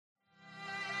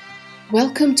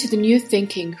Welcome to the New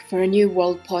Thinking for a New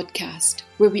World podcast,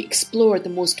 where we explore the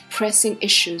most pressing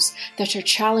issues that are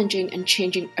challenging and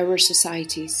changing our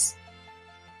societies.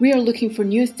 We are looking for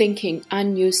new thinking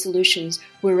and new solutions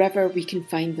wherever we can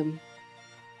find them.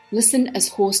 Listen as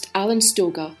host Alan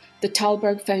Stoga, the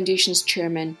Thalberg Foundation's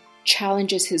chairman,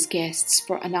 challenges his guests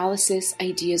for analysis,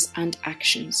 ideas and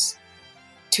actions.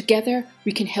 Together,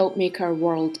 we can help make our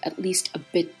world at least a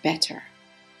bit better.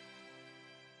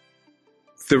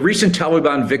 The recent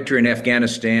Taliban victory in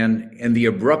Afghanistan and the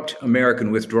abrupt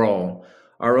American withdrawal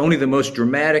are only the most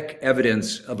dramatic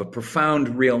evidence of a profound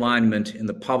realignment in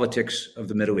the politics of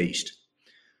the Middle East.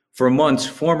 For months,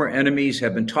 former enemies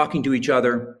have been talking to each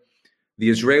other. The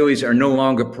Israelis are no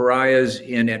longer pariahs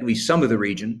in at least some of the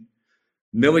region.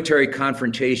 Military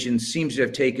confrontation seems to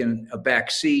have taken a back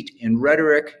seat in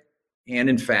rhetoric and,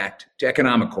 in fact, to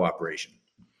economic cooperation.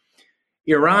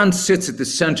 Iran sits at the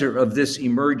center of this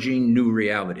emerging new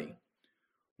reality.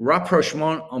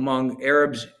 Rapprochement among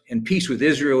Arabs and peace with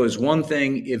Israel is one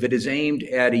thing if it is aimed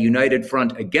at a united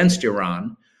front against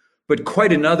Iran, but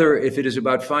quite another if it is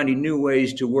about finding new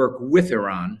ways to work with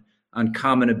Iran on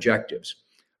common objectives.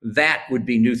 That would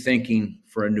be new thinking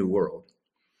for a new world.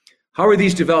 How are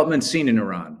these developments seen in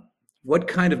Iran? What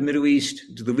kind of Middle East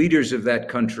do the leaders of that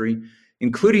country,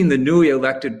 including the newly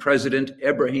elected President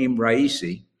Ebrahim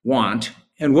Raisi, want,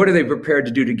 and what are they prepared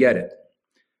to do to get it?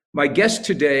 My guest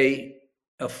today,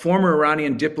 a former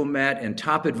Iranian diplomat and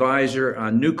top advisor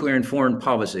on nuclear and foreign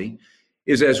policy,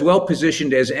 is as well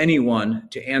positioned as anyone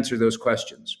to answer those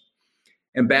questions.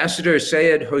 Ambassador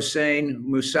Sayed Hossein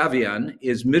Mousavian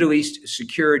is Middle East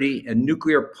security and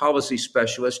nuclear policy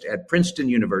specialist at Princeton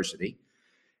University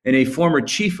and a former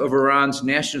chief of Iran's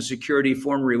National Security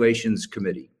Foreign Relations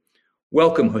Committee.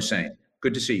 Welcome, Hossein.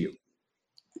 Good to see you.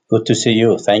 Good to see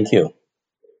you. Thank you.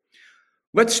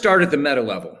 Let's start at the meta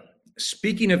level.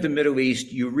 Speaking of the Middle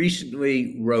East, you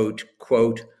recently wrote,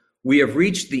 quote, "We have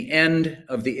reached the end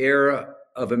of the era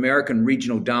of American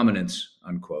regional dominance,"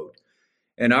 unquote,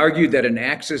 and argued that an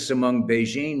axis among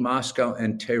Beijing, Moscow,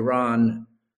 and Tehran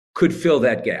could fill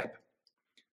that gap.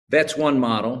 That's one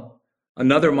model.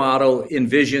 Another model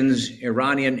envisions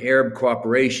Iranian-Arab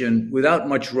cooperation without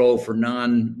much role for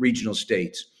non-regional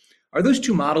states. Are those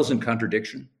two models in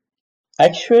contradiction?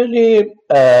 Actually,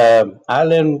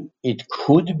 Alan, it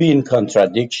could be in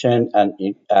contradiction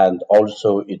and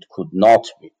also it could not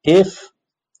be. If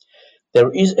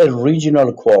there is a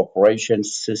regional cooperation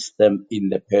system in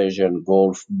the Persian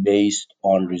Gulf based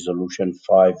on Resolution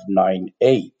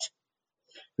 598,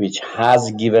 which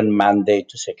has given mandate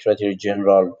to Secretary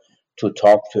General to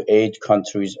talk to 8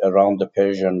 countries around the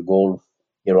Persian Gulf,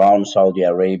 Iran, Saudi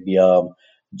Arabia,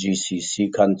 GCC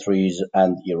countries,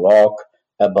 and Iraq,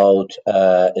 about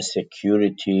a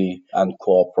security and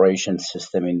cooperation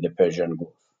system in the Persian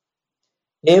Gulf.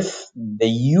 If the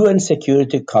UN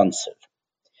Security Council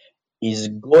is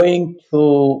going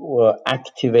to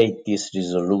activate this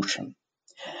resolution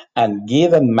and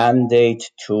give a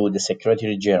mandate to the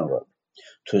Secretary General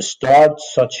to start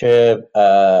such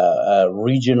a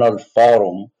regional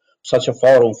forum, such a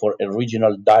forum for a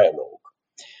regional dialogue,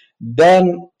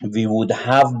 then we would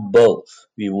have both.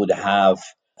 We would have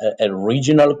a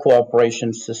regional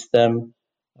cooperation system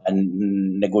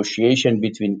and negotiation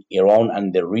between Iran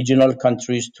and the regional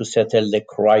countries to settle the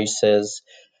crisis.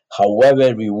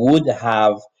 However, we would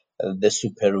have the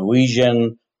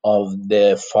supervision of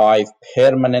the 5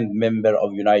 permanent members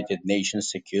of United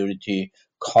Nations Security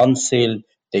Council,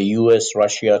 the US,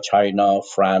 Russia, China,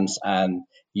 France, and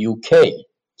UK.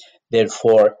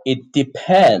 Therefore, it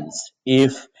depends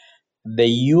if the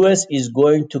US is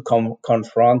going to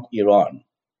confront Iran.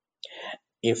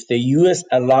 If the US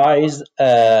allies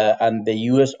and the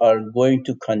US are going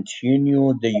to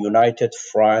continue the united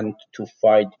front to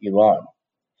fight Iran,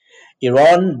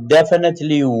 Iran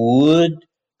definitely would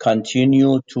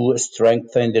continue to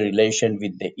strengthen the relation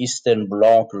with the Eastern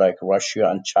Bloc like Russia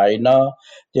and China.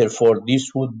 Therefore,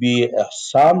 this would be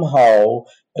somehow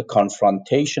a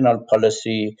confrontational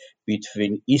policy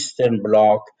between Eastern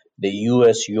Bloc, the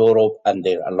US, Europe, and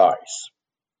their allies.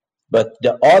 But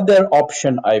the other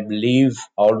option, I believe,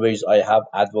 always I have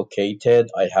advocated,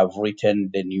 I have written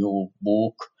the new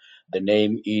book. The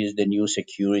name is The New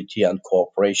Security and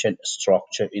Cooperation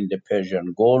Structure in the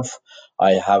Persian Gulf.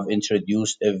 I have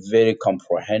introduced a very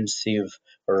comprehensive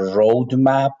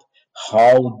roadmap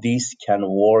how this can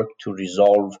work to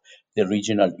resolve the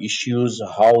regional issues,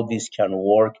 how this can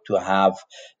work to have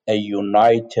a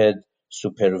united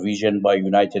supervision by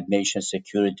United Nations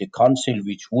Security Council,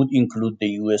 which would include the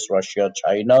US, Russia,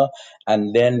 China,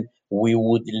 and then we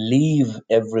would leave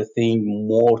everything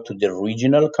more to the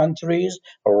regional countries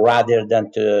rather than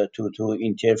to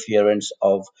interference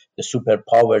of the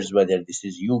superpowers, whether this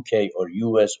is UK or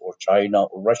US or China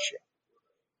or Russia.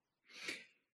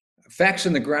 Facts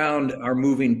on the ground are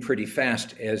moving pretty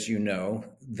fast, as you know.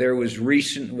 There was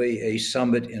recently a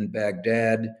summit in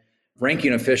Baghdad.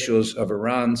 Ranking officials of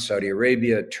Iran, Saudi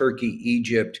Arabia, Turkey,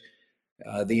 Egypt,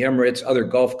 the Emirates, other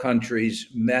Gulf countries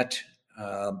met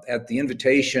at the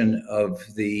invitation of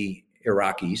the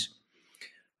Iraqis.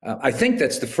 I think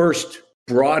that's the first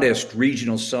broadest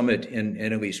regional summit in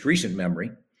at least recent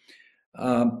memory.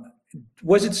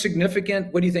 Was it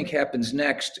significant? What do you think happens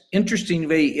next?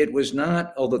 Interestingly, it was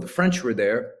not, although the French were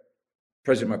there,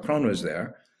 President Macron was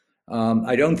there.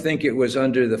 I don't think it was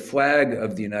under the flag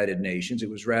of the United Nations. It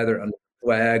was rather under the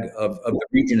flag of the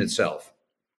region itself.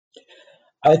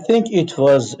 I think it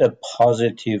was a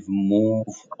positive move,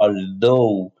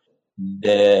 although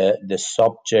the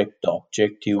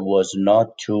objective was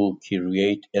not to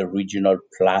create a regional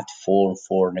platform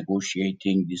for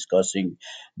negotiating, discussing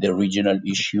the regional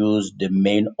issues. The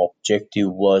main objective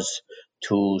was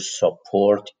to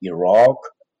support Iraq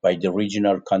by the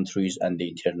regional countries and the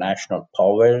international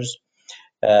powers.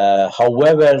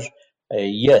 However,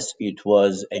 yes, it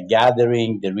was a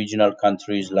gathering. The regional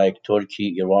countries like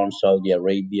Turkey, Iran, Saudi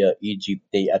Arabia, Egypt,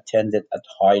 they attended at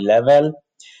high level,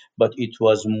 but it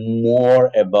was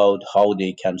more about how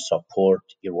they can support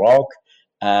Iraq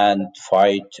and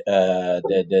fight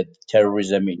the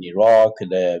terrorism in Iraq,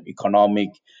 the economic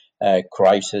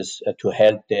crisis, to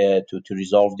help to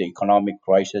resolve the economic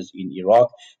crisis in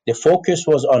Iraq. The focus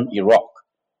was on Iraq.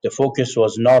 The focus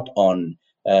was not on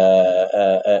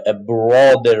a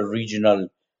broader regional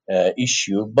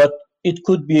issue, but it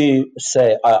could be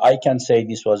say I can say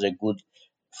this was a good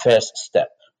first step.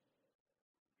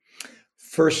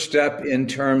 First step in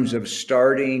terms of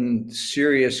starting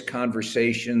serious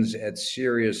conversations at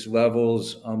serious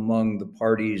levels among the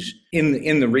parties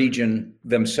in the region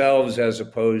themselves, as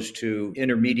opposed to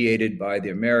intermediated by the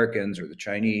Americans or the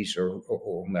Chinese or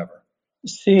whomever.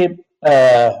 See,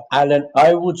 Alan,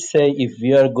 I would say if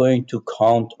we are going to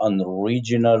count on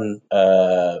regional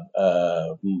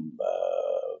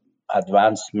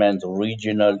advancement,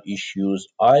 regional issues,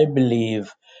 I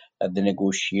believe the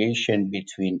negotiation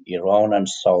between Iran and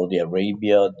Saudi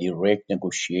Arabia, direct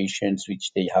negotiations,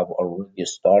 which they have already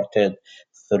started,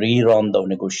 3 rounds of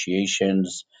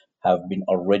negotiations have been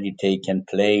already taken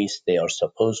place. They are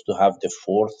supposed to have the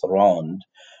 4th round.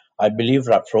 I believe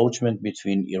rapprochement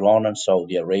between Iran and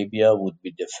Saudi Arabia would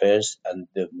be the first and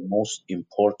the most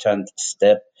important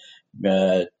step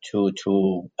to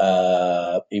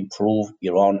improve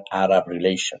Iran-Arab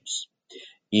relations.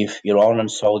 If Iran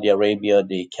and Saudi Arabia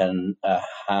they can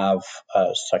have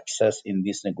success in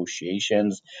these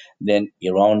negotiations, then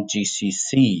Iran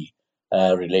GCC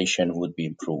relation would be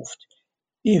improved.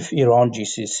 If Iran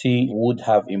GCC would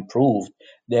have improved,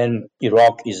 then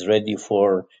Iraq is ready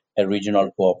for a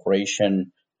regional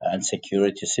cooperation and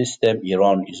security system.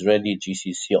 Iran is ready,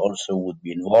 GCC also would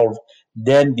be involved.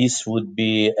 Then this would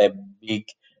be a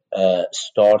big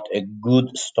start, a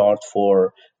good start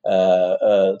for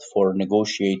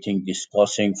negotiating,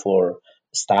 discussing, for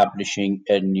establishing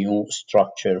a new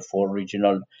structure for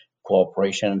regional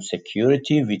cooperation and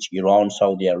security, which Iran,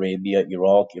 Saudi Arabia,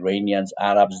 Iraq, Iranians,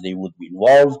 Arabs, they would be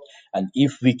involved. And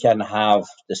if we can have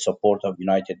the support of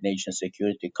United Nations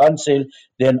Security Council,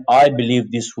 then I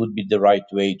believe this would be the right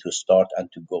way to start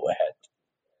and to go ahead.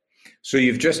 So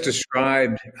you've just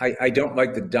described, I don't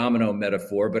like the domino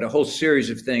metaphor, but a whole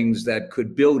series of things that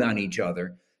could build on each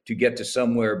other to get to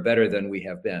somewhere better than we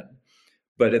have been.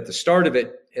 But at the start of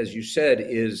it, as you said,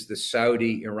 is the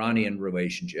Saudi-Iranian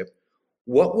relationship.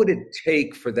 What would it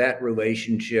take for that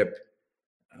relationship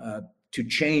to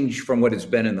change from what it's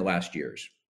been in the last years?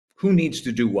 Who needs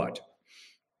to do what?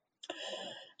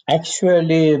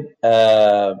 Actually,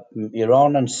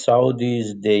 Iran and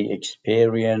Saudis, they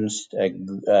experienced a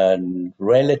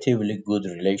relatively good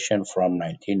relation from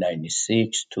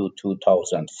 1996 to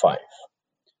 2005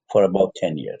 for about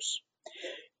 10 years.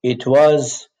 It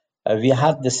was, we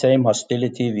had the same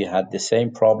hostility, we had the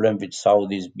same problem with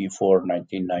Saudis before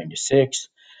 1996.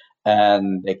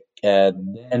 And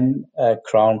then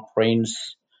Crown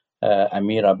Prince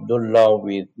Amir Abdullah,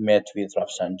 we met with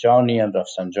Rafsanjani, and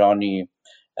Rafsanjani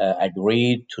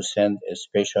agreed to send a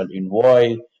special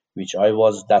envoy, which I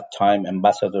was that time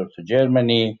ambassador to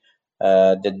Germany.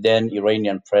 The then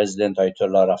Iranian president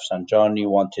Ayatollah Rafsanjani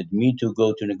wanted me to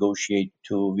go to negotiate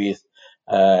with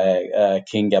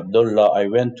King Abdullah. I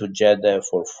went to Jeddah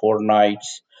for 4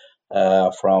 nights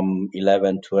from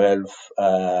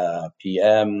 11:12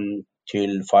 p.m.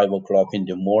 till 5 o'clock in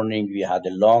the morning. We had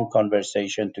a long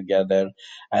conversation together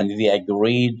and we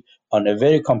agreed on a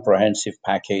very comprehensive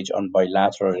package on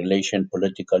bilateral relation,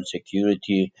 political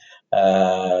security,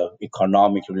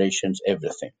 economic relations,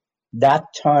 everything.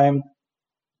 That time,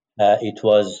 it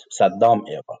was Saddam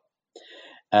era.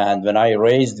 And when I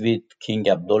raised with King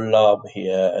Abdullah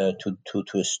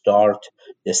to start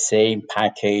the same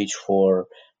package for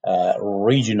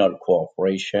regional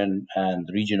cooperation and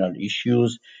regional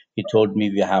issues, he told me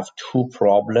we have two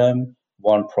problems.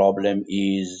 One problem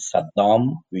is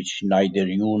Saddam, which neither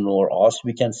you nor us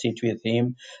we can sit with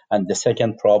him, and the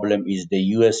second problem is the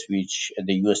U.S., which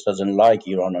the U.S. doesn't like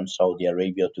Iran and Saudi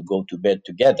Arabia to go to bed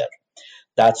together.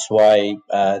 That's why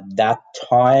that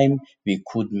time we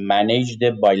could manage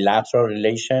the bilateral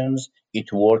relations.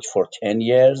 It worked for 10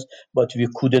 years, but we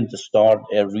couldn't start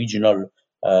a regional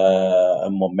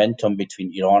momentum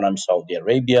between Iran and Saudi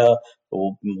Arabia.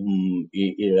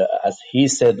 As he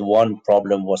said, one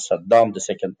problem was Saddam, the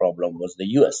second problem was the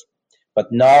US.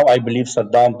 But now I believe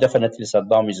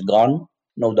Saddam is gone,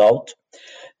 no doubt.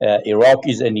 Iraq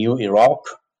is a new Iraq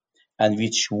and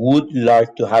which would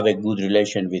like to have a good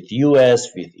relation with US,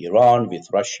 with Iran, with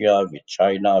Russia, with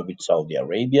China, with Saudi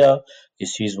Arabia.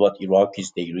 This is what Iraqis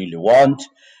they really want.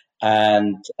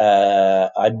 And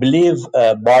I believe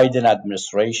Biden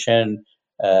administration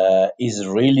is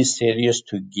really serious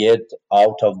to get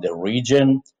out of the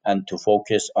region and to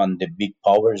focus on the big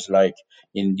powers like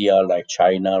India, like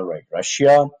China, like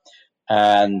Russia,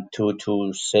 and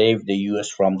to save the US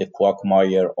from the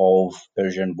quagmire of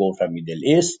Persian Gulf and Middle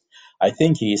East. I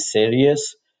think he is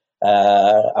serious.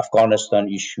 Afghanistan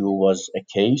issue was a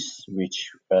case which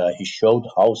he showed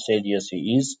how serious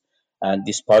he is. And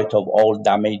despite of all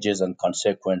damages and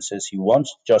consequences, he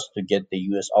wants just to get the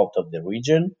US out of the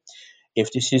region.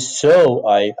 If this is so,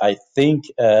 I think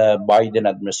Biden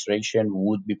administration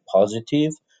would be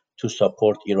positive to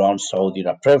support Iran-Saudi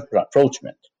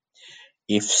approachment.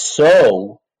 If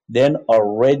so, then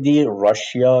already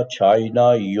Russia,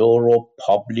 China, Europe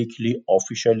publicly,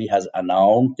 officially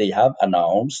they have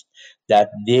announced that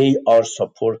they are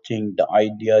supporting the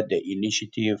idea, the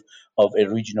initiative of a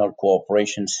regional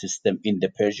cooperation system in the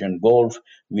Persian Gulf,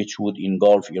 which would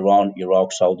engulf Iran,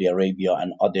 Iraq, Saudi Arabia,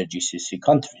 and other GCC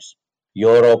countries.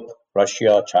 Europe,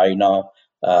 Russia, China,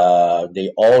 they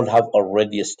all have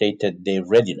already stated their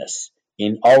readiness.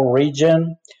 In our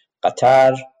region,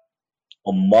 Qatar,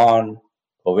 Oman,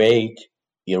 Kuwait,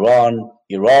 Iran,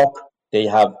 Iraq, they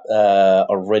have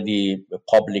already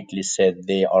publicly said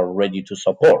they are ready to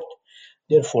support.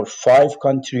 Therefore, 5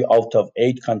 countries out of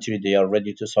 8 countries they are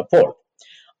ready to support.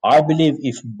 I believe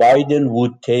if Biden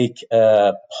would take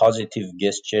positive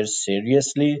gestures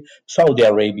seriously, Saudi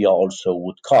Arabia also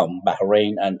would come,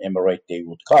 Bahrain and Emirates they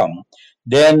would come,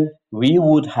 then we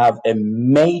would have a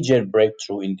major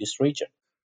breakthrough in this region.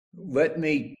 Let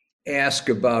me ask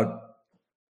about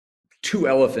two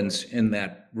elephants in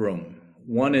that room.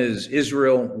 One is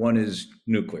Israel, one is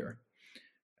nuclear.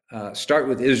 Start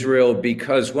with Israel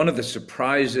because one of the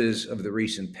surprises of the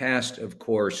recent past, of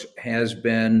course, has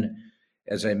been,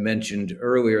 as I mentioned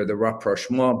earlier, the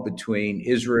rapprochement between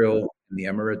Israel and the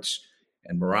Emirates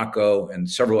and Morocco and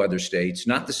several other states,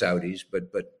 not the Saudis, but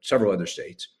several other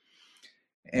states.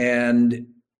 And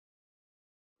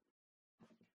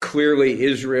clearly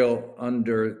Israel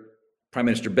under Prime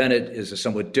Minister Bennett is a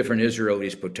somewhat different Israel, at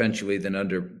least potentially, than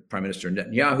under Prime Minister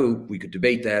Netanyahu. We could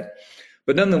debate that.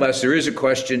 But nonetheless, there is a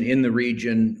question in the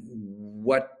region,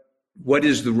 what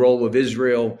is the role of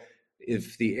Israel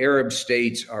if the Arab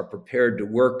states are prepared to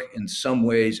work in some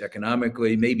ways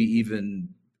economically, maybe even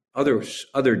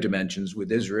other dimensions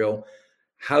with Israel?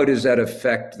 How does that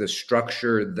affect the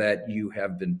structure that you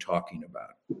have been talking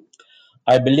about?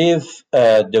 I believe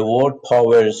the world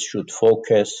powers should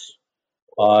focus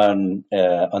on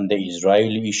the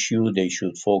Israeli issue. They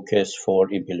should focus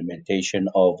for implementation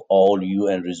of all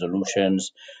UN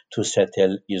resolutions to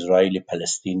settle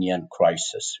Israeli-Palestinian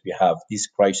crisis. We have this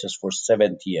crisis for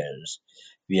 70 years.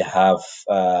 We have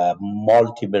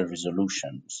multiple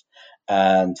resolutions.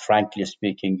 And frankly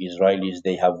speaking, Israelis,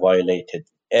 they have violated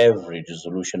every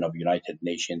resolution of United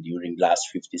Nations during last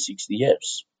 50, 60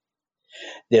 years.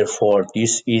 Therefore,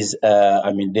 this is,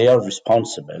 they are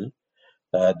responsible.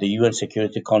 The UN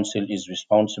Security Council is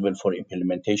responsible for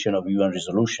implementation of UN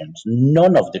resolutions.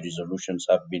 None of the resolutions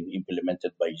have been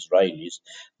implemented by Israelis.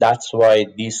 That's why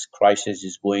this crisis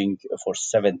is going for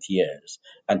 70 years.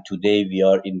 And today we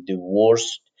are in the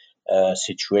worst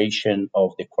situation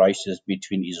of the crisis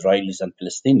between Israelis and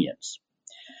Palestinians.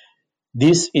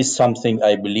 This is something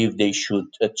I believe they should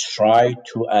try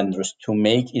to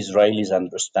make Israelis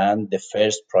understand. The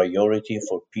first priority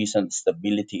for peace and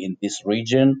stability in this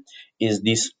region is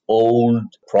this old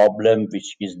problem,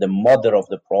 which is the mother of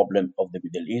the problem of the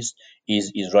Middle East,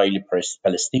 is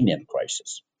Israeli-Palestinian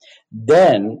crisis.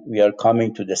 Then we are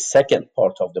coming to the second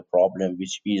part of the problem,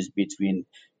 which is between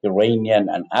Iranian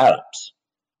and Arabs.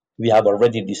 We have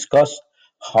already discussed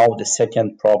how the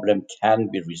second problem can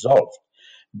be resolved,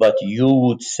 but you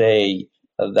would say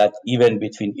that even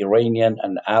between Iranian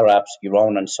and Arabs,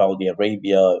 Iran and Saudi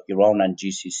Arabia, Iran and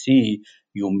GCC,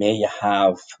 you may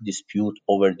have dispute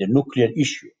over the nuclear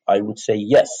issue. I would say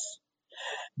yes,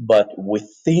 but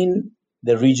within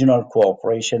the regional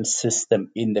cooperation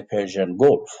system in the Persian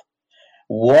Gulf,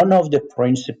 one of the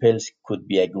principles could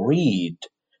be agreed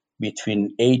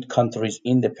between 8 countries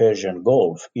in the Persian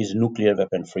Gulf is nuclear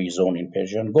weapon-free zone in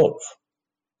Persian Gulf.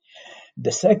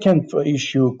 The second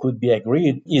issue could be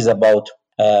agreed is about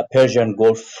Persian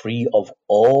Gulf free of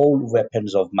all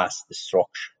weapons of mass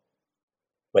destruction,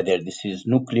 whether this is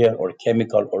nuclear or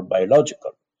chemical or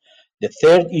biological. The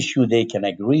third issue they can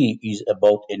agree is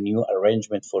about a new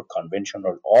arrangement for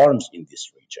conventional arms in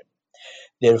this region.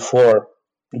 Therefore,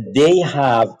 they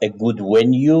have a good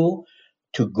venue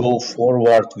to go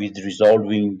forward with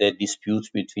resolving the disputes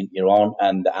between Iran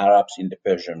and the Arabs in the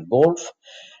Persian Gulf.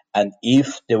 And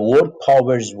if the world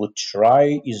powers would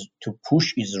try is to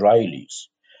push Israelis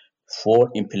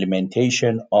for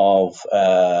implementation of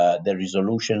the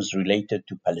resolutions related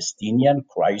to Palestinian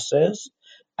crisis,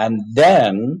 and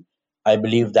then I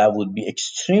believe that would be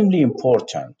extremely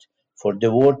important for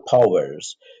the world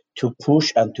powers to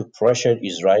push and to pressure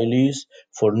Israelis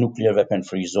for nuclear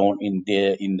weapon-free zone in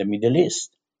the Middle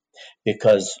East.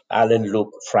 Because Alan,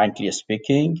 look, frankly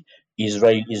speaking,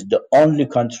 Israel is the only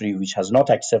country which has not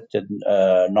accepted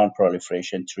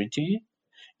non-proliferation treaty.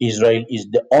 Israel is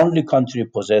the only country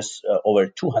possess over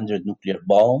 200 nuclear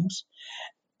bombs,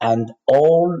 and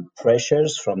all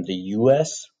pressures from the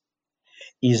U.S.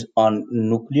 is on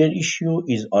nuclear issue,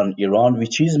 is on Iran,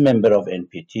 which is member of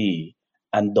NPT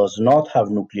and does not have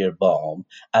nuclear bomb,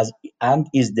 and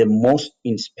is the most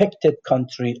inspected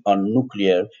country on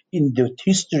nuclear in the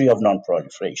history of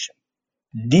non-proliferation.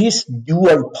 This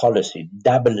dual policy,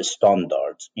 double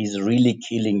standards, is really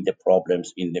killing the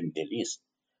problems in the Middle East.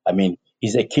 I mean,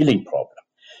 is a killing problem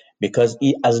because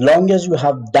as long as you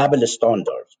have double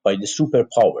standards by the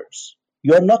superpowers,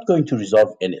 you are not going to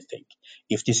resolve anything.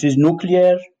 If this is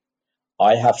nuclear,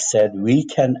 I have said we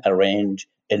can arrange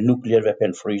a nuclear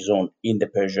weapon-free zone in the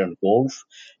Persian Gulf.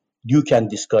 You can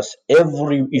discuss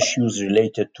every issues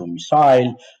related to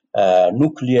missile,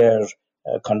 nuclear,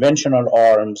 conventional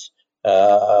arms,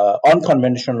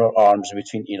 unconventional arms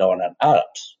between Iran and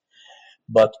Arabs.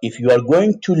 But if you are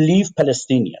going to leave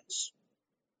Palestinian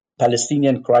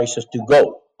crisis to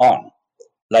go on,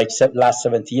 like last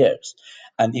 70 years,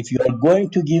 and if you are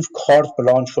going to give carte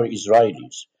blanche for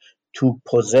Israelis to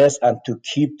possess and to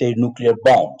keep their nuclear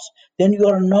bombs, then you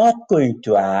are not going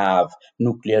to have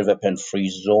nuclear weapon-free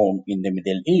zone in the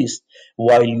Middle East,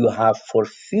 while you have for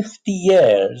 50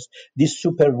 years these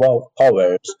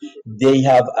superpowers, they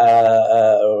have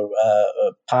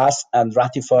passed and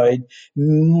ratified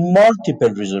multiple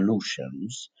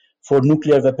resolutions for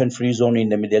nuclear weapon-free zone in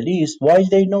the Middle East, while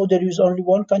they know there is only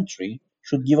one country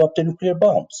should give up the nuclear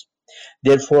bombs.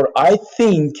 Therefore, I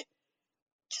think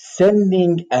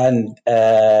sending and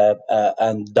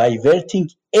diverting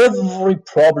every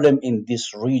problem in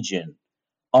this region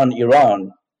on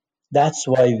Iran, that's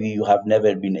why we have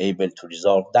never been able to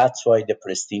resolve. That's why the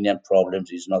Palestinian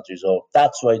problems is not resolved.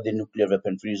 That's why the nuclear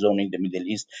weapon-free zone in the Middle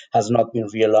East has not been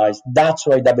realized. That's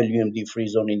why WMD-free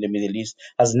zone in the Middle East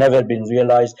has never been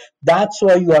realized. That's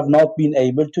why you have not been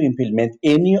able to implement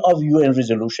any of UN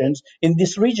resolutions in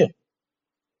this region.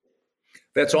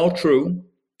 That's all true.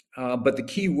 But the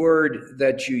key word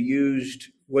that you used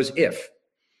was if.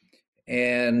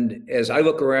 And as I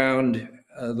look around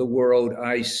the world,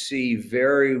 I see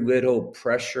very little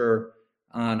pressure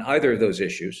on either of those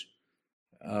issues.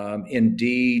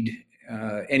 Indeed,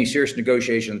 any serious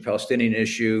negotiation on the Palestinian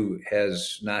issue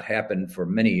has not happened for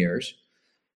many years.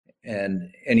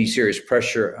 And any serious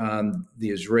pressure on the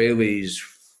Israelis'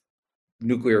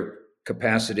 nuclear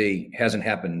capacity hasn't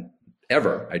happened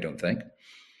ever, I don't think.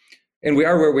 And we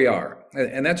are where we are.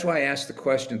 And that's why I asked the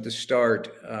question at the start.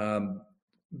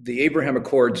 The Abraham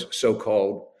Accords,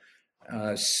 so-called,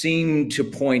 seem to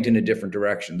point in a different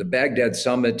direction. The Baghdad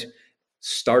summit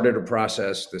started a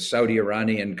process. The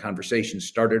Saudi-Iranian conversation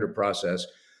started a process.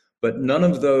 But none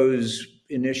of those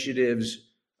initiatives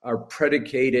are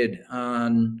predicated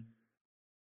on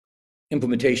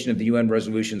implementation of the UN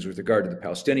resolutions with regard to the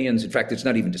Palestinians. In fact, it's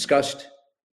not even discussed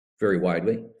very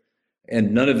widely.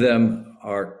 And none of them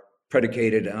are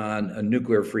predicated on a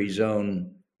nuclear-free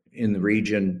zone in the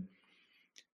region.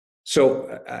 So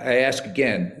I ask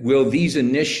again, will these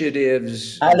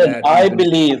initiatives... Alan, I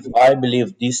believe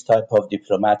this type of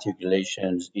diplomatic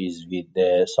relations is with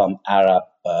some Arab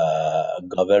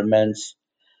governments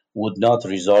would not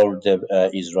resolve the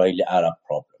Israeli-Arab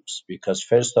problems. Because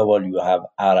first of all, you have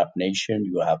Arab nation,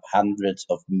 you have hundreds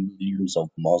of millions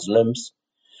of Muslims,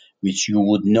 which you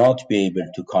would not be able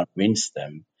to convince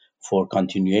them for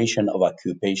continuation of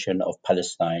occupation of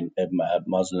Palestine, a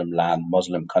Muslim land,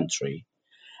 Muslim country.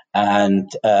 And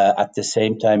at the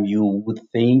same time, you would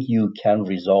think you can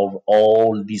resolve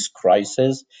all these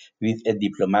crises with a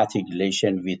diplomatic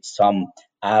relation with some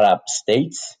Arab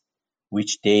states,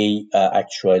 which they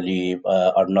actually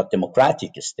are not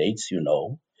democratic states,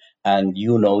 and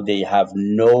they have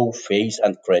no face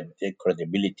and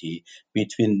credibility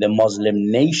between the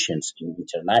Muslim nations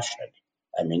internationally.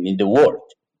 I mean, in the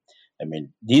world. I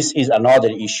mean, this is another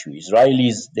issue.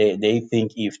 Israelis, they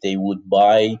think if they would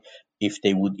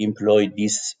employ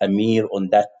this emir on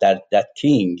that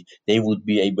king, they would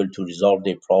be able to resolve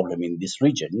their problem in this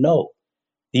region. No,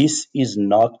 this is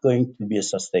not going to be a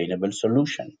sustainable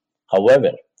solution.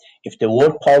 However, if the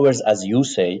world powers, as you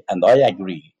say, and I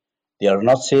agree, they are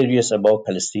not serious about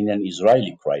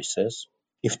Palestinian-Israeli crisis,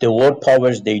 if the world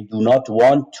powers they do not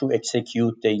want to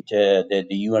execute the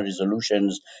UN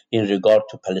resolutions in regard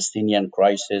to Palestinian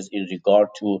crisis, in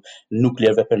regard to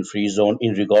nuclear weapon free zone,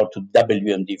 in regard to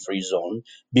WMD free zone,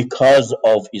 because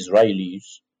of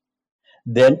Israelis,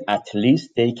 then at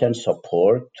least they can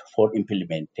support for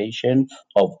implementation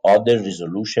of other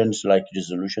resolutions like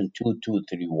resolution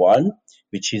 2231,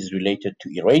 which is related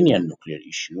to Iranian nuclear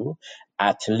issue.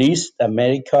 At least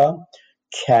America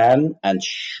can and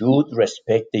should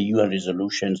respect the UN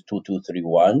resolutions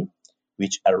 2231,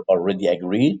 which are already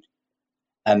agreed,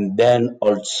 and then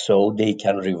also they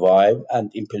can revive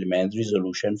and implement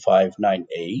resolution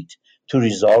 598 to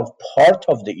resolve part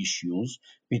of the issues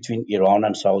between Iran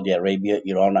and Saudi Arabia,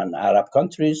 Iran and Arab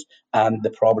countries, and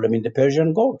the problem in the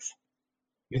Persian Gulf.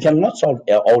 You cannot solve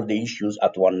all the issues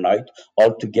at one night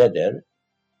altogether.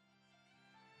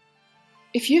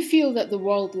 If you feel that the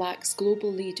world lacks global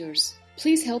leaders,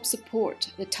 please help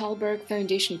support the Talberg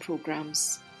Foundation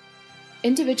programs.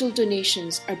 Individual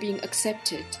donations are being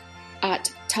accepted at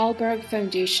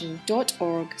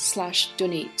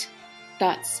talbergfoundation.org/donate.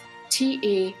 That's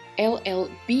TALLBERG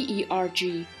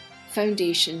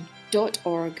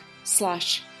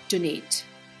foundation.org/donate.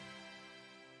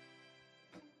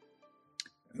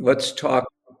 Let's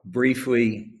talk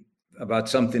briefly about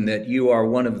something that you are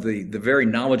one of the very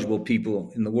knowledgeable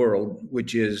people in the world,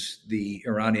 which is the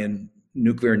Iranian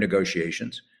nuclear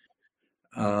negotiations.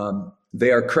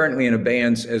 They are currently in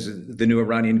abeyance as the new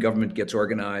Iranian government gets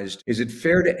organized. Is it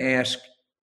fair to ask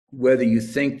whether you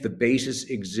think the basis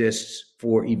exists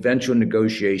for eventual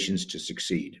negotiations to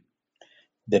succeed?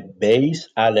 The base,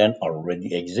 Alan,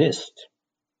 already exists.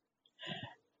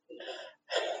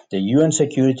 The UN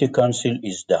Security Council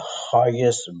is the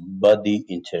highest body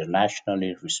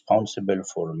internationally responsible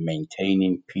for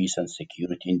maintaining peace and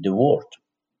security in the world.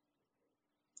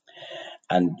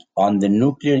 And on the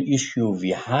nuclear issue,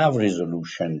 we have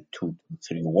resolution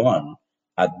 2231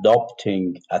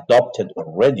 adopted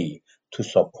already to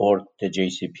support the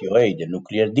JCPOA, the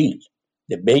nuclear deal.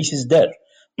 The base is there.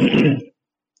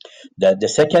 The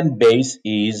second base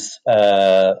is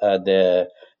the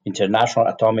International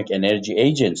Atomic Energy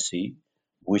Agency,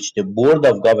 which the Board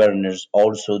of Governors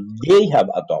also, they have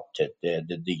adopted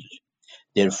the deal.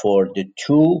 Therefore, the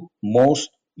two most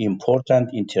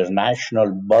important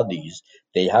international bodies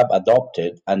they have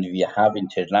adopted, and we have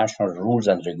international rules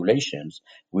and regulations,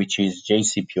 which is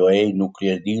JCPOA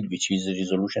nuclear deal, which is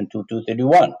resolution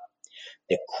 2231.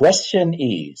 The question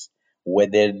is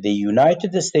whether the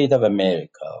United States of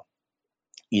America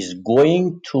is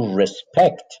going to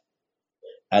respect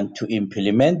and to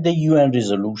implement the UN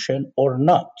resolution or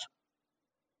not.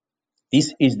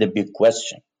 This is the big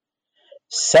question.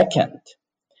 Second,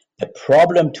 the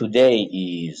problem today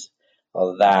is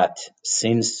that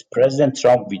since President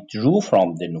Trump withdrew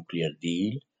from the nuclear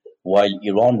deal, while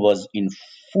Iran was in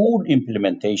full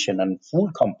implementation and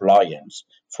full compliance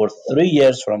for 3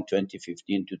 years from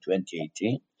 2015 to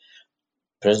 2018,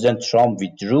 President Trump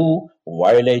withdrew,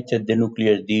 violated the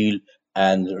nuclear deal,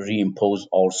 and reimposed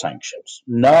all sanctions.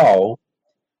 Now,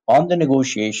 on the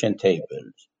negotiation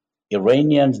tables,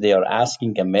 Iranians, they are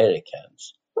asking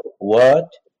Americans, what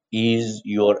is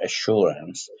your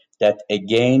assurance that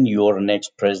again your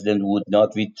next president would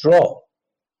not withdraw?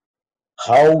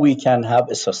 how we can have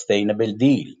a sustainable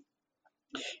deal.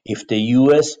 If the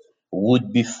US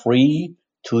would be free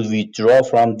to withdraw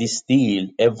from this deal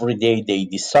every day they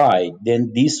decide,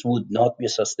 then this would not be a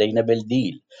sustainable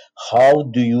deal. How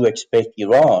do you expect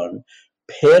Iran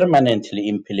permanently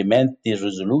implement the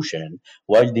resolution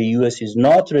while the US is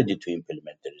not ready to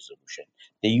implement the resolution?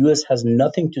 The US has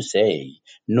nothing to say,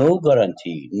 no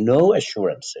guarantee, no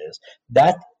assurances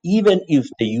that even if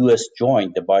the US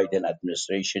joined the Biden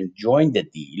administration, joined the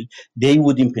deal, they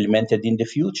would implement it in the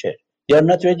future. They are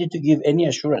not ready to give any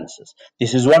assurances.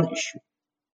 This is one issue,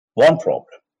 one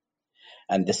problem.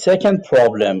 And the second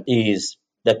problem is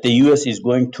that the US is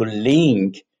going to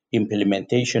link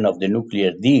implementation of the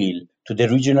nuclear deal to the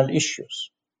regional issues,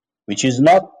 which is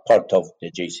not part of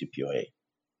the JCPOA.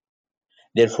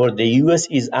 Therefore, the US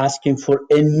is asking for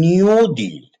a new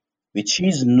deal, which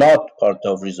is not part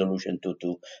of Resolution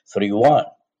 2231.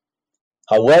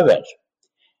 However,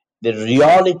 the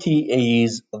reality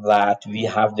is that we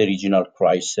have the regional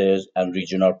crisis and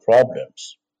regional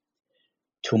problems.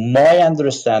 To my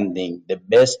understanding, the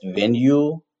best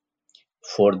venue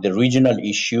for the regional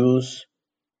issues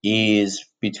is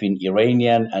between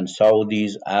Iranian and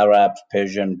Saudis, Arabs,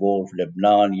 Persian Gulf,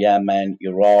 Lebanon, Yemen,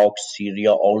 Iraq,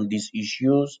 Syria, all these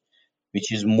issues,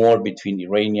 which is more between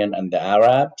Iranian and the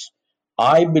Arabs.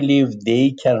 I believe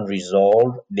they can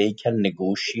resolve, they can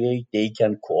negotiate, they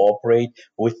can cooperate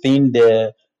within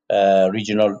the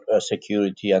regional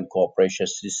security and cooperation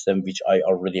system, which I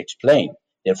already explained.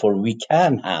 Therefore, we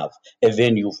can have a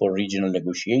venue for regional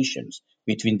negotiations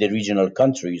between the regional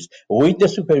countries with the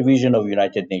supervision of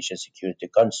United Nations Security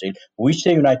Council, which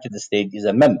the United States is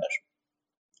a member.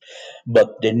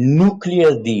 But the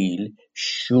nuclear deal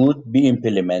should be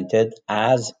implemented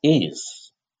as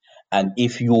is. And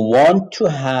if you want to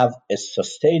have a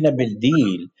sustainable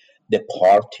deal, the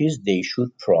parties, they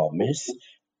should promise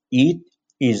it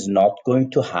is not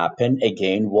going to happen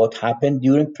again what happened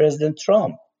during President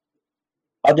Trump.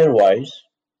 Otherwise,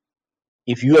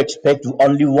 if you expect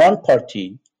only one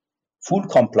party full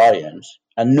compliance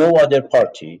and no other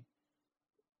party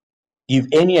give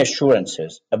any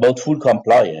assurances about full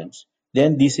compliance,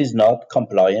 then this is not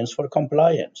compliance for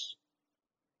compliance.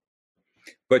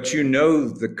 But you know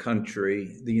the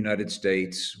country, the United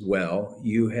States, well.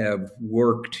 You have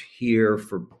worked here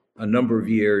for a number of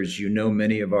years. You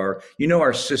know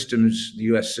our systems, the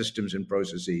US systems and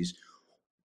processes.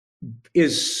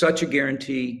 Is such a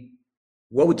guarantee,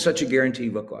 what would such a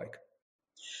guarantee look like?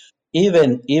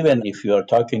 Even if you are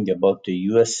talking about the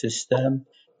US system,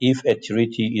 if a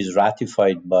treaty is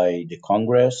ratified by the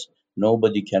Congress,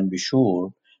 nobody can be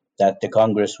sure that the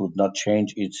Congress would not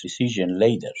change its decision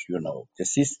later. The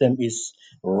system is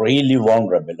really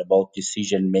vulnerable about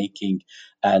decision making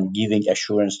and giving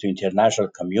assurance to international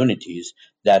communities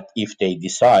that if they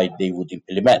decide, they would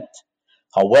implement.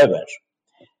 However,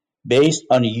 based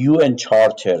on UN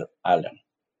Charter, Alan,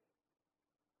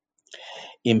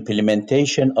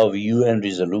 implementation of UN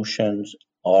resolutions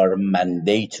are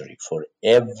mandatory for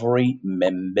every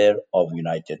member of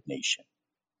United Nations.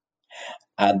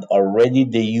 And already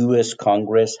the US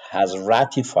Congress has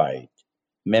ratified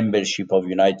membership of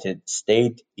United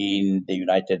States in the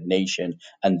United Nations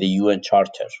and the UN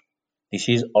Charter. This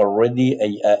is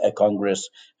already a Congress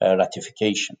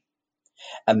ratification.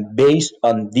 And based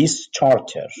on this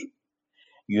charter,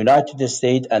 United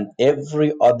States and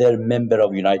every other member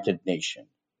of United Nations,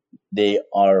 they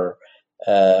are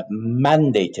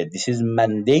mandated. This is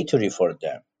mandatory for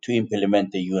them to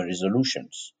implement the UN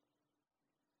resolutions.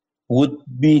 Would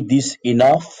be this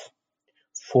enough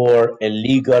for a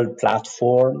legal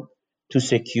platform to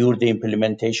secure the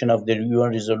implementation of the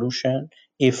UN resolution?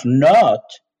 If not,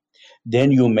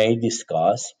 then you may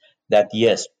discuss that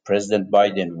yes, President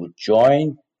Biden would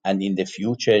join, and in the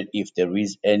future, if there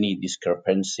is any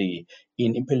discrepancy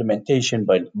in implementation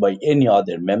by any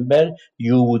other member,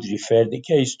 you would refer the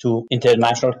case to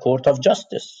International Court of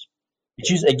Justice,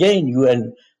 which is again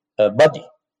UN body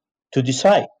to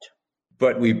decide.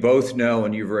 But we both know,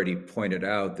 and you've already pointed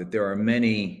out, that there are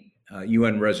many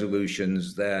UN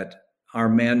resolutions that are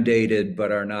mandated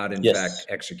but are not in fact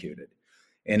executed.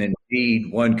 And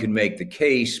indeed, one can make the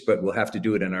case, but we'll have to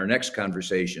do it in our next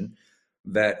conversation,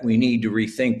 that we need to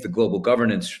rethink the global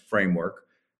governance framework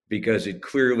because it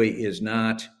clearly is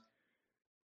not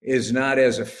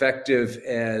as effective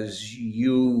as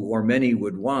you or many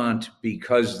would want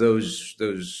because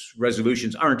those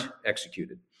resolutions aren't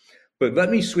executed. But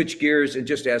let me switch gears and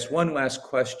just ask one last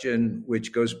question,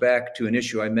 which goes back to an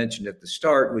issue I mentioned at the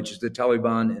start, which is the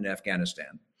Taliban in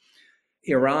Afghanistan.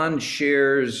 Iran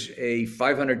shares a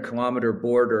 500-kilometer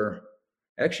border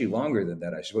actually longer than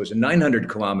that, I suppose, a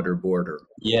 900-kilometer border.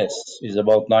 Yes, it's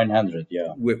about 900.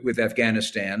 Yeah. With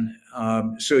Afghanistan.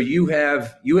 So you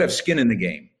have skin in the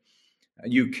game.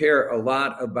 You care a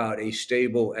lot about a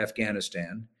stable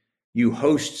Afghanistan. You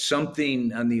host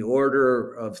something on the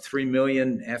order of 3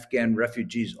 million Afghan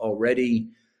refugees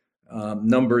already.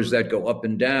 Numbers that go up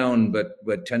and down, but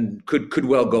could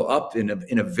well go up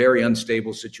in a very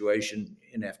unstable situation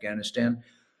in Afghanistan.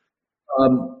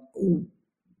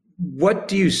 What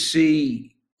do you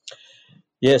see?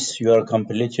 Yes, you are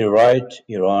completely right.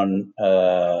 Iran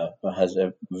has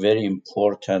a very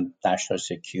important national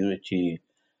security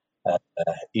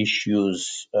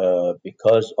issues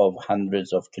because of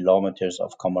hundreds of kilometers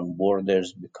of common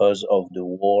borders, because of the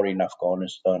war in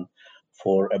Afghanistan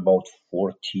for about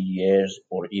 40 years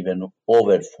or even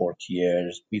over 40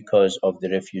 years, because of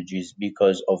the refugees,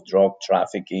 because of drug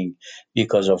trafficking,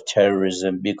 because of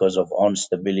terrorism, because of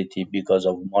instability, because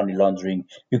of money laundering,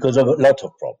 because of a lot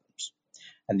of problems.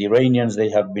 And the Iranians, they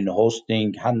have been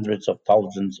hosting hundreds of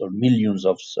thousands or millions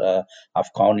of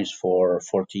Afghans for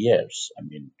 40 years. I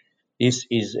mean, this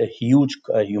is a huge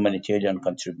humanitarian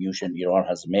contribution Iran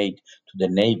has made to the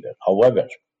neighbor. However,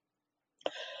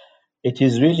 it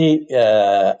is really,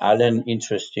 Alan,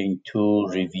 interesting to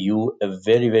review a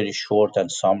very, very short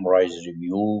and summarized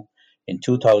review. In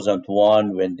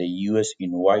 2001, when the US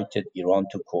invited Iran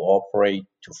to cooperate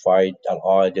to fight Al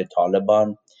Qaeda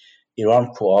Taliban,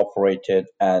 Iran cooperated,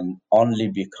 and only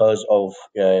because of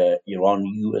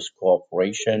Iran-US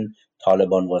cooperation,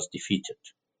 Taliban was defeated,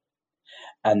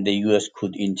 and the US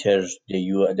could enter,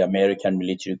 the American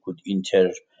military could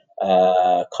enter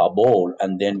Kabul,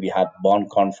 and then we had Bonn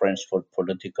Conference for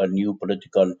new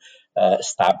political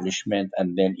establishment,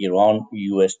 and then Iran,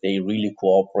 US, they really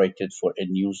cooperated for a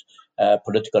new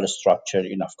political structure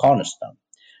in Afghanistan.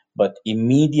 But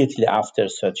immediately after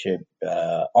such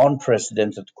a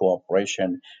unprecedented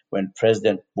cooperation, when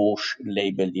President Bush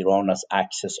labeled Iran as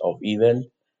axis of evil,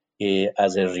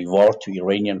 as a reward to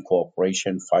Iranian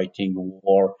cooperation fighting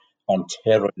war on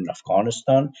terror in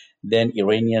Afghanistan, then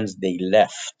Iranians, they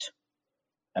left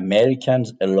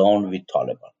Americans alone with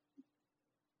Taliban,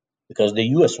 because the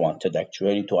US wanted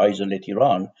actually to isolate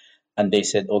Iran, and they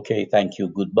said, okay, thank you,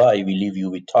 goodbye, we leave you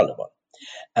with Taliban.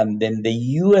 And then the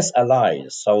US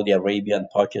allies, Saudi Arabia and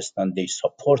Pakistan, they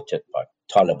supported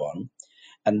Taliban.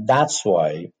 And that's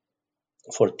why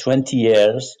for 20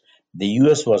 years, the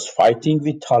US was fighting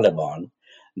with Taliban.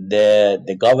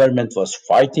 The government was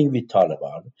fighting with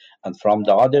Taliban. And from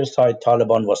the other side,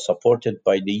 Taliban was supported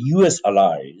by the US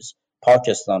allies,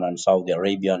 Pakistan and Saudi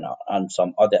Arabia and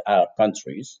some other Arab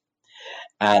countries.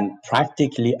 And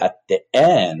practically at the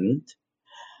end,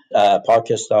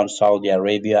 Pakistan, Saudi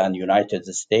Arabia, and United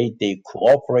States, they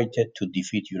cooperated to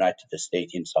defeat United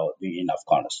States in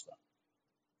Afghanistan.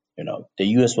 You know, the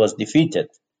US was defeated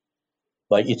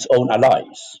by its own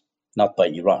allies, not by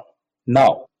Iran.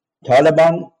 Now,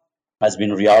 Taliban has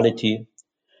been reality.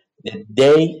 The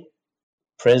day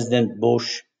President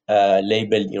Bush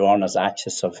labeled Iran as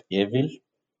axis of evil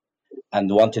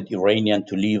and wanted Iranian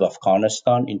to leave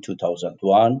Afghanistan in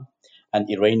 2001, and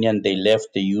Iranian, they left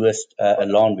the US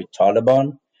along with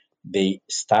Taliban. They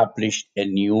established a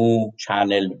new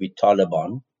channel with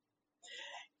Taliban.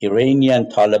 Iranian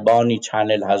Talibani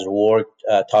channel has worked,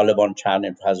 Taliban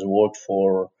channel has worked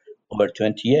for over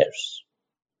 20 years.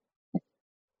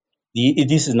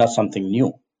 This is not something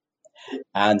new.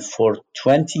 And for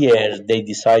 20 years, they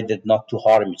decided not to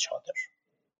harm each other,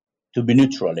 to be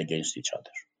neutral against each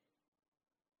other.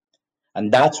 And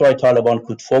that's why Taliban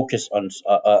could focus on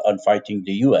fighting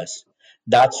the US.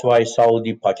 That's why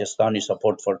Saudi Pakistani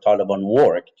support for Taliban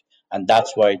worked, and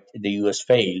that's why the US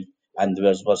failed and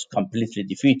was completely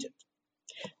defeated.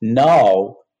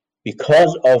 Now,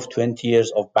 because of 20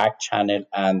 years of back channel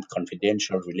and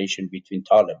confidential relation between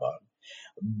Taliban,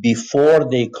 before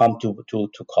they come to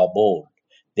Kabul,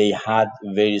 they had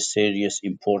very serious,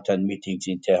 important meetings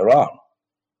in Tehran.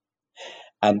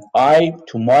 And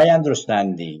to my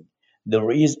understanding,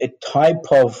 there is a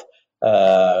type of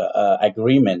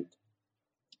agreement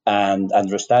and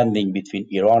understanding between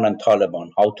Iran and Taliban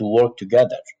how to work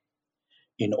together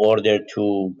in order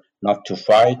to not to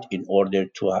fight, in order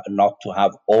to not to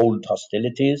have old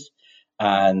hostilities,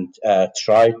 and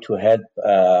try to help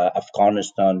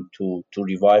Afghanistan to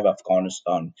revive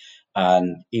Afghanistan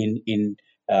and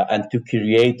and to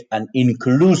create an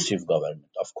inclusive government.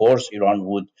 Of course, Iran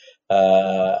would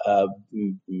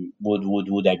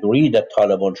agree that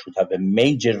Taliban should have a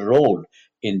major role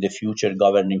in the future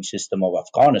governing system of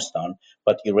Afghanistan,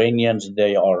 but Iranians,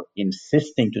 they are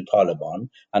insisting to Taliban,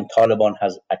 and Taliban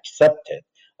has accepted.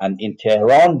 And in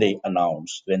Tehran, they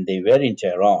announced, when they were in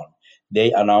Tehran,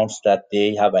 they announced that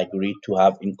they have agreed to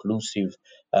have inclusive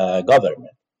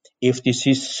government. If this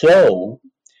is so,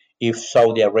 if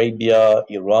Saudi Arabia,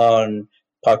 Iran,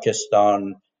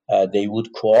 Pakistan, they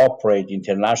would cooperate,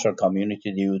 international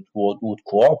community they would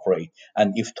cooperate,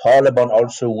 and if Taliban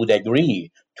also would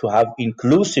agree to have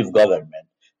inclusive government,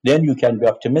 then you can be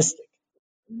optimistic.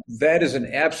 That is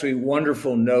an absolutely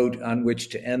wonderful note on which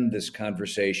to end this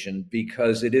conversation,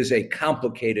 because it is a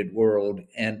complicated world,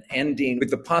 and ending with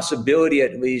the possibility,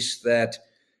 at least, that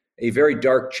a very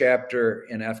dark chapter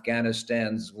in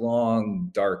Afghanistan's long,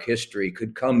 dark history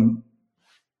could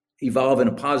evolve in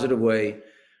a positive way,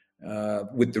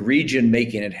 with the region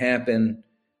making it happen.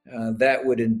 That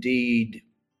would indeed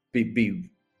be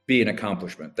an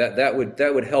accomplishment. That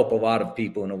would help a lot of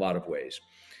people in a lot of ways.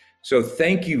 So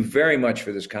thank you very much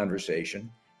for this conversation.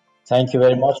 Thank you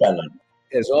very much, Alan.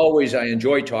 As always, I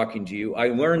enjoy talking to you. I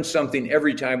learn something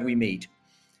every time we meet,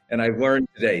 and I've learned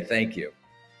today. Thank you.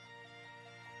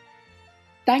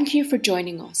 Thank you for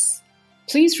joining us.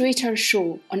 Please rate our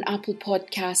show on Apple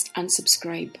Podcast and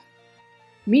subscribe.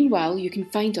 Meanwhile, you can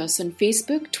find us on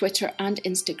Facebook, Twitter, and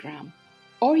Instagram.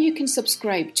 Or you can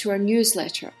subscribe to our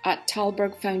newsletter at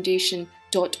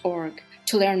tallbergfoundation.org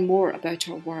to learn more about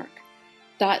our work.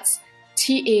 That's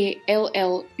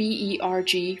TALLBERG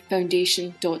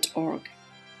foundation.org.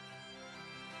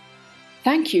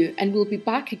 Thank you, and we'll be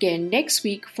back again next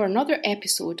week for another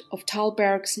episode of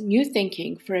Tallberg's New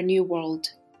Thinking for a New World.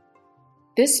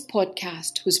 This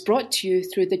podcast was brought to you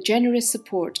through the generous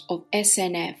support of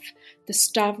SNF, the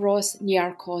Stavros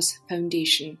Niarchos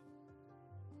Foundation.